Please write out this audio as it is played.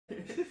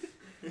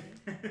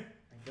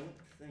I don't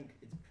think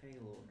it's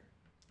Maylre.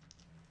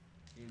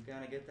 You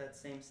gonna get that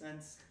same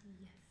sense?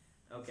 Yes.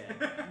 Okay.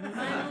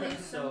 Finally,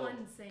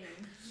 someone sane.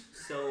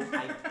 So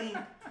I think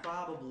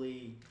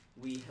probably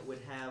we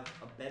would have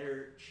a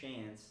better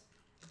chance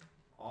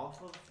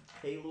off of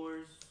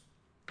Maylre's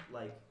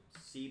like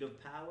seat of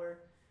power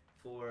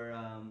for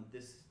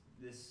this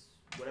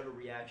whatever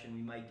reaction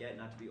we might get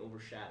not to be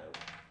overshadowed.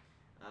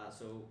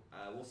 So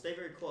we'll stay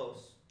very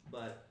close,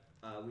 but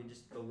we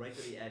just go right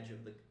to the edge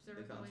of the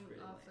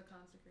consecrated off land. the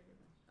consecrated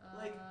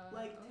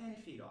Like okay.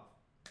 10 feet off.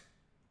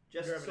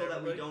 Just so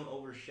that we don't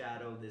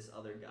overshadow this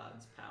other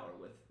god's power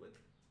with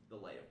the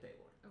light of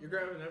Maylre. Okay. You're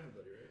grabbing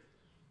everybody, right?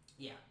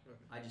 Yeah.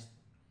 Okay. I just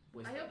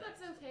I hope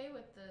that's okay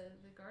with the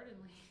garden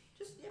lady.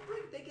 Just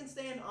they can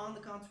stand on the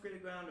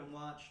consecrated ground and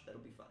watch.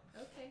 That'll be fine.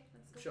 Okay,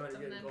 let's go. Sean,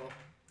 you're getting called.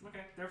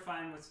 Okay, they're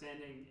fine with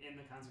standing in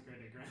the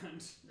consecrated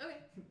ground. Okay.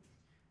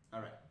 All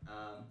right.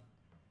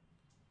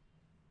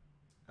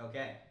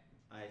 Okay.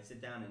 I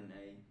sit down and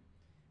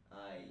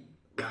I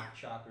lock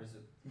chakras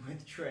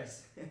with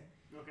Triss.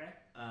 Okay.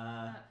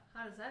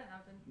 How does that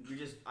happen?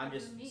 I'm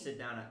just sit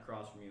down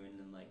across from you and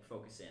then like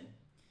focus in.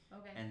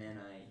 Okay. And then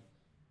I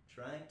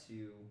try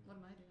to. What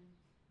am I doing?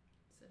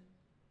 Sitting.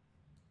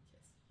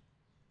 Yes.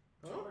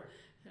 Sure.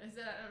 I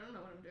said I don't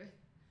know what I'm doing.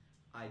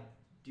 I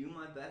do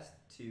my best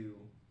to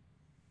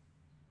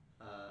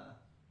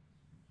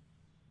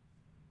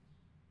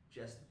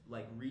just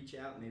like reach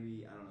out,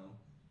 maybe I don't know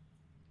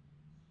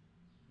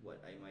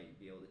what I might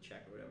be able to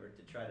check or whatever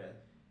to try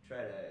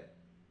to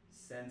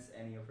sense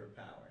any of her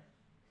power.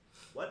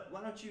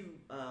 Why don't you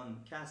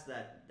cast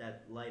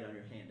that light on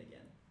your hand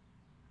again?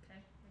 Okay,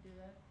 I do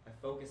that. I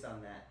focus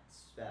on that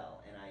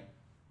spell and I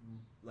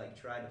like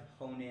try to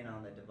hone in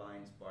on the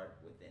divine spark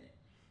within it.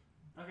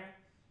 Okay.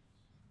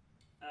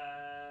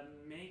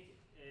 Make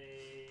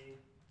a.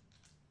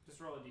 Just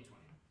roll a d20.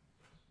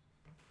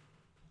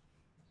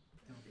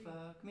 Don't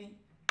fuck me.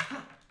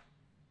 Ha!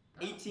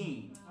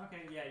 18. Wow.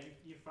 Okay, yeah,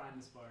 you find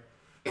the spark.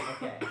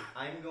 Okay,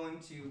 I'm going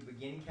to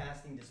begin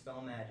casting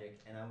Dispel Magic,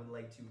 and I would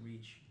like to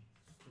reach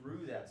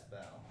through that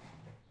spell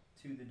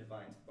to the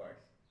Divine Spark,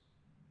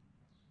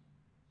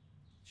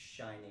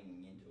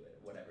 shining into it,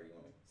 whatever you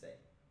want to say.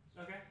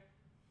 Okay.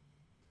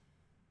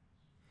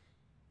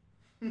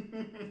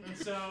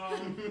 So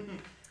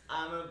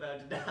I'm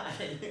about to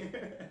die.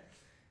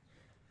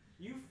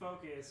 you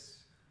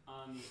focus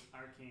on the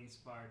arcane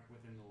spark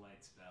within the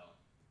light spell,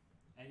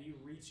 and you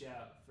reach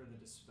out for the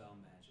dispel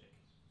magic.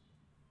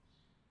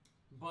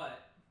 But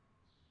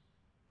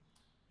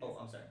oh,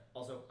 I'm sorry.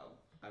 Also,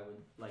 I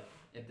would like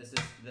if this is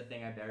the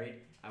thing I buried,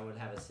 I would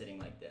have it sitting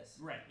like this.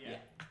 Right. Yeah.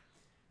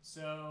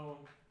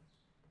 So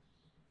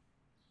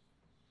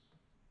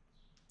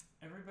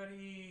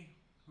everybody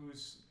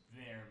who's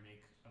there,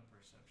 make a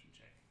perception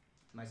check.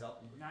 Myself?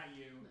 Not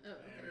you. Oh,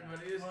 okay.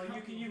 Everybody is. Well,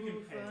 you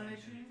can pay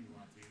attention if you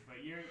want to,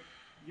 but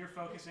you're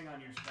focusing on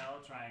your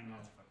spell, trying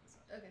not to fuck this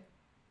up. Okay.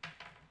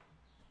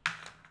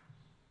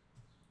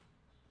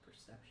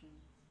 Perception.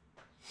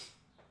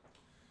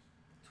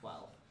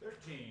 12.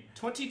 13.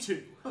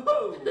 22.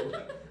 Oh!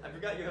 I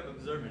forgot you have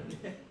observant.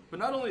 But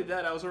not only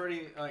that, I was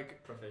already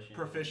like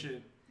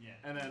proficient. Yeah.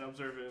 And then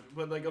observant.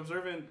 But like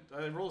observant,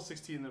 I rolled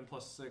 16 and then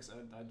plus 6. I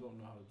don't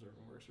know how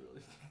observant works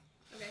really.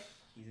 Okay.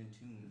 He's in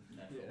tune with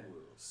natural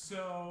world.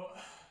 So.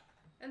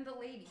 And the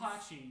ladies.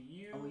 Pachi,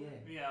 you. Oh, yeah.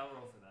 Yeah, I'll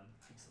roll for them.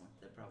 Excellent.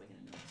 They're probably going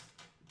to notice.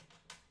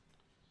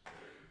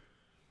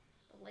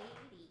 The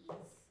ladies.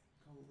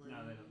 No,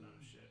 they don't know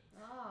shit.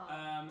 Oh,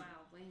 wow.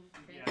 Wayne.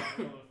 Okay. Yeah,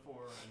 I rolled a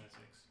 4 and a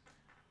 6.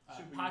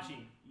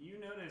 Pachi, you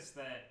notice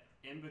that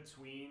in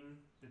between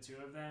the two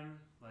of them,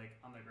 like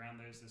on the ground,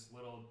 there's this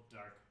little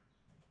dark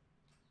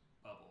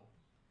bubble,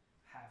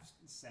 half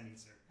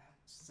semisphere,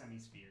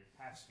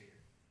 half sphere.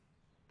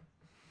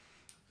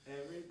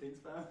 Everything's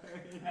fine.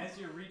 As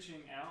you're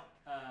reaching out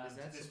Is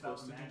that to dispel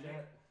supposed the to do magic,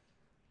 that?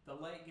 the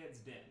light gets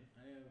dim.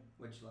 I have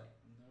Which light?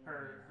 no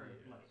Her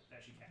idea. light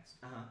that she casts.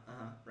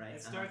 Right.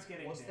 It starts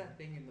getting What's dim. that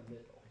thing in the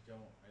middle? I don't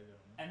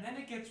know. And then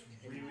it gets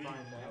Can you really,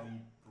 find that?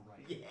 really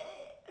bright. Yeah.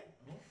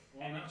 Well,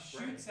 And it not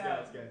shoots bright.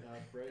 out. good.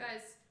 Not bright.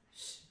 Guys,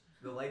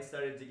 The light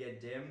started to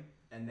get dim,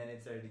 and then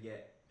it started to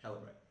get hella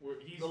bright.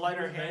 He's The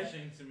lighter head?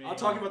 mentioning to me. I'll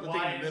talk about the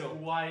thing in the middle.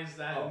 Why is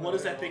that? What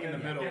is that thing in the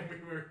middle?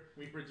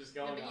 we were just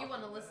yeah, going. but you off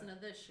want to of listen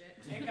that. to this shit.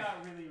 It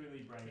got really,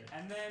 really bright.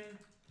 And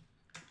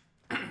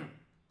then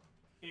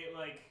it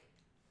like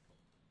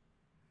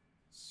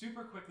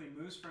super quickly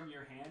moves from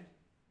your hand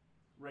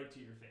right to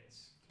your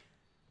face.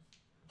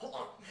 Hold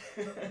on.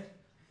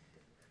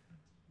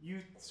 You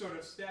sort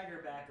of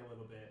stagger back a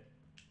little bit,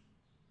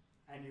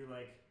 and you're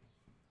like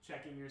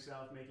checking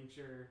yourself, making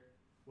sure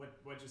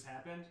what just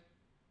happened.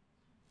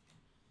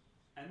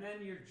 And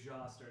then your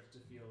jaw starts to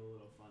feel a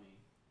little funny.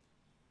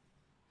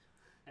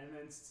 And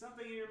then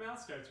something in your mouth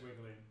starts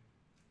wiggling.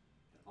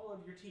 And all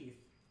of your teeth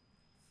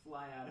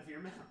fly out of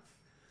your mouth.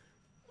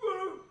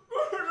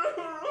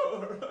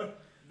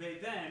 They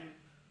then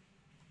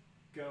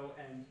go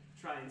and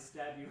try and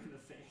stab you in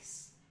the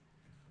face.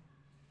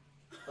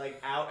 Like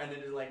out, and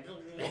then just like.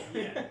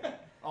 Yeah.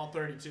 All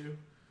 32.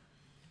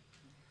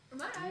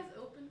 my eyes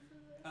open for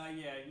this?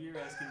 Yeah, your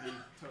eyes can be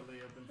totally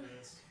open for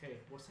this. Hey,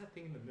 what's that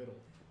thing in the middle?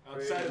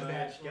 Pretty Outside of much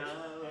that.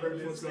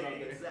 gone. What's going on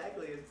there?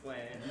 Exactly as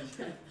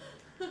planned.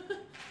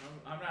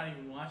 I'm not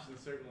even watching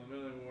the circle in the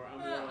middle anymore. I'm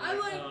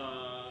more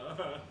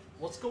I'm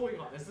what's going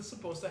on? Is this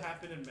supposed to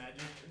happen in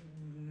magic?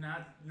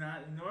 Not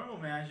normal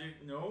magic.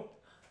 Nope.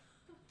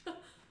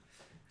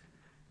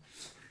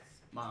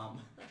 Mom.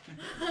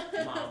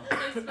 Mom.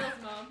 It smells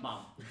mom.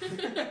 Mom.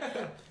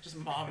 Just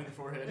mom in the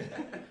forehead.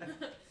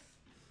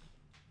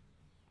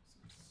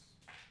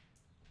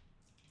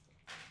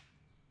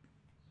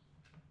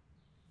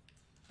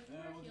 We're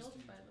we'll just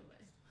healed, do- by the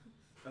way.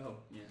 Oh,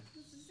 yeah.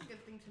 This is a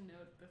good thing to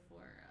note before.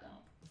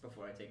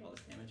 Before I take all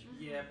this damage.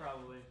 Yeah,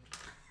 probably.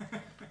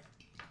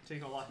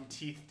 Taking a lot of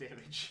teeth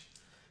damage.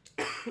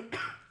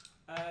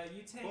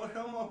 You take What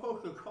am I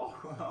supposed to call?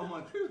 Oh my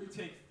you god.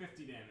 take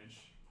 50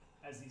 damage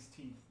as these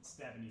teeth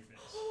stab in your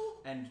face.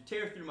 And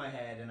tear through my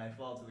head and I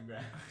fall to the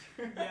ground.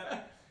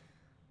 Yep.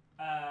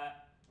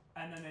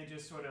 And then they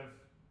just sort of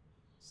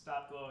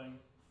stop glowing,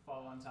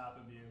 fall on top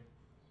of you.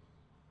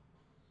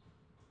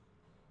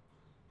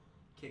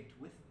 Kicked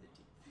with the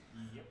teeth.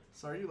 Yep.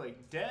 So are you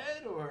like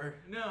dead or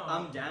No.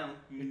 I'm down.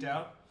 you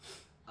down?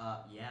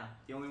 Yeah.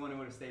 The only one who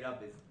would have stayed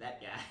up is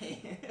that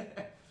guy.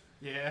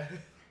 Yeah.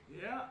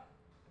 Yeah.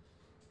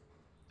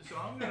 So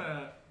I'm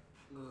gonna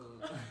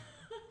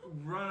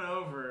run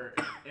over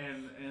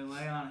and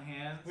lay on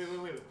hands. Wait.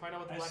 Find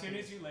out what the As black soon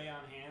is. as you lay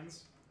on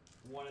hands,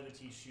 one of the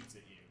teeth shoots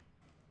at you.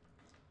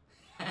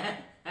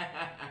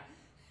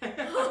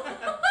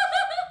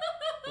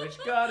 Which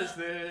god is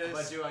this?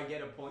 But do I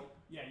get a point?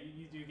 Yeah,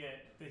 you do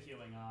get the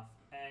healing off,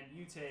 and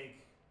you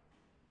take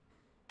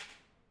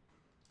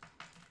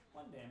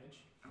 1 damage.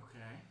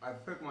 Okay. I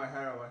picked my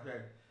head up. I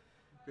said,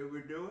 "Did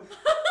we do it?"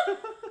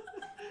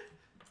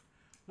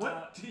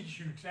 What did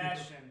you do?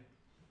 Bastion,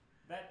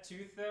 that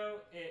tooth though,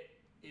 it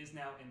is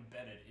now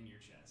embedded in your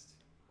chest.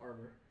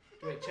 Armor.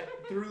 Wait,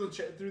 through the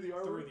armor. Through the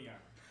armor.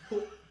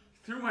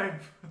 Through my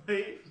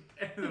plate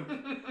and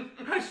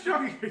how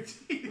strong are your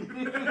teeth?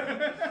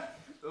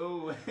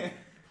 Oh,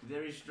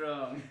 very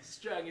strong.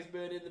 Strongest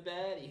bird in the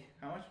baddie.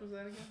 How much was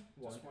that again?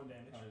 Just 1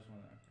 damage. I just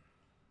want to.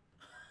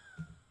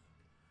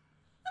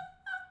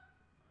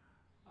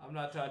 I'm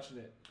not touching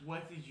it.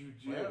 What did you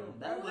do? Well,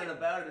 that went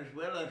about as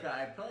well as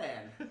I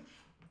planned.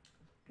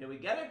 Did we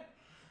get it?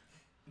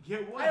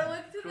 Get what? I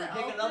looked Should to we the take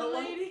elfin another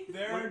one? lady.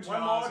 Their One more?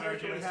 jaws Or are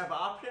should we just... have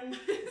options?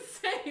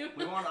 Same.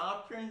 We want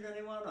options,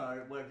 anyone?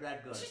 Or was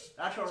that good?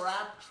 That's a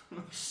wrap.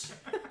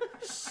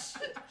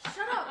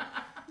 Shut up.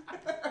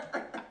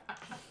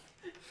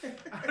 I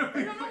don't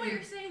know what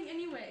you're saying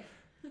anyway.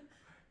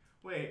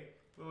 Wait.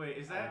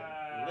 Is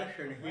that?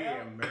 Listen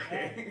here,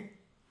 Mickey.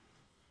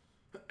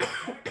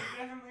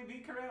 Definitely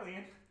be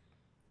Corellian. A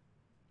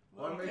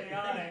What little makes you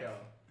chaotic. think so? A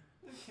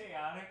little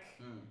chaotic.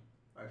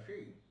 I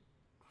see.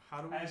 How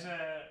do we? Has a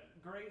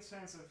great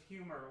sense of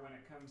humor when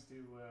it comes to,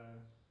 you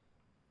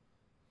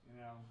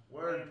know...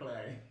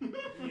 Wordplay.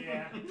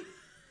 Yeah.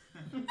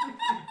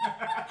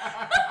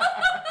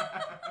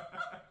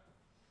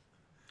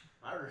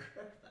 I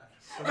respect that.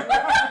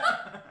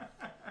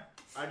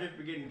 I just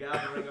begin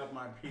gathering up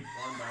my teeth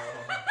one by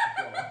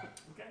one.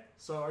 Okay.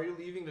 So are you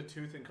leaving the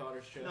tooth in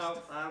Connor's chest? No,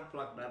 I'll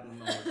pluck that in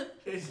the moment.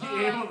 Is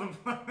he able to? You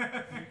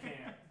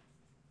can't.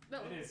 No.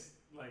 It is,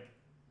 like,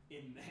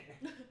 in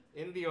there.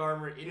 In the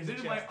armor. In Is the it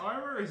in chest. my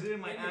armor or is it in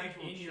my in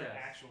actual in chest? your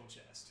actual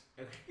chest.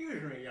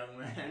 Excuse me, young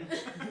man.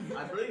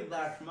 I believe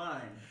that's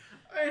mine.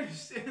 I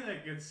understand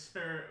that, good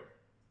sir.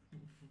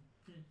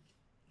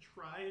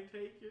 Try and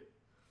take it.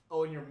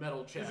 Oh, in your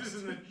metal chest. This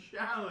isn't a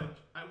challenge.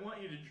 I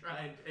want you to try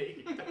and take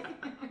it. It's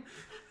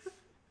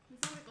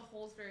not like the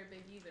hole's very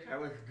big I either.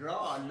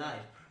 withdraw a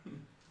knife.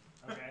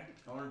 Okay.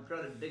 I want to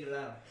try to dig it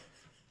out.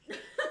 Okay.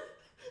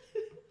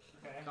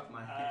 Cut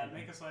my hand.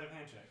 Make a sleight of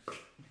hand check.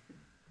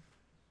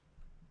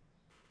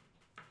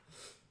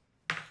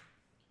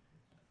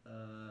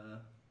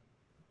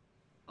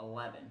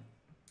 11.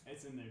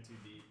 It's in there too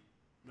deep.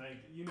 Like,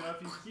 you know,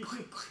 if you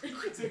keep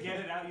to get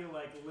it out, you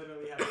like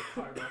literally have to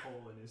carve a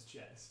hole in his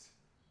chest.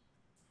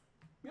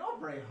 You're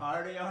very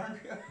hardy,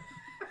 aren't you?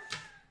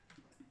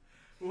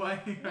 Why?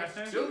 Do me a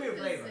Tooth is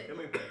favor. it? Do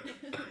me a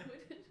favor.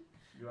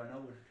 Do I know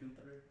which tooth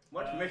it is?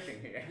 What's missing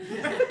here?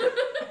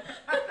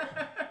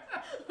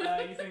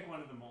 You think one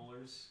of the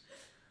molars.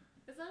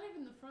 It's not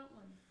even the front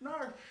one.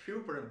 Not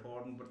super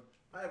important, but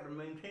I have to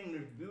maintain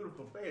this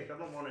beautiful face. I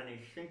don't want any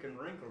sinking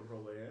wrinkles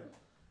over here.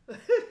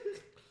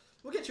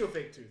 We'll get you a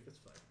fake tooth. That's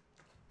fine.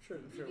 Sure.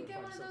 You Sure. could We'll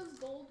get one find of something. those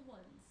gold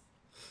ones.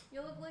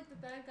 You look like the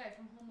bad guy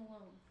from Home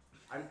Alone.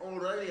 I'm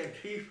already a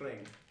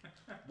tiefling.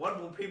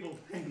 What will people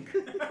think?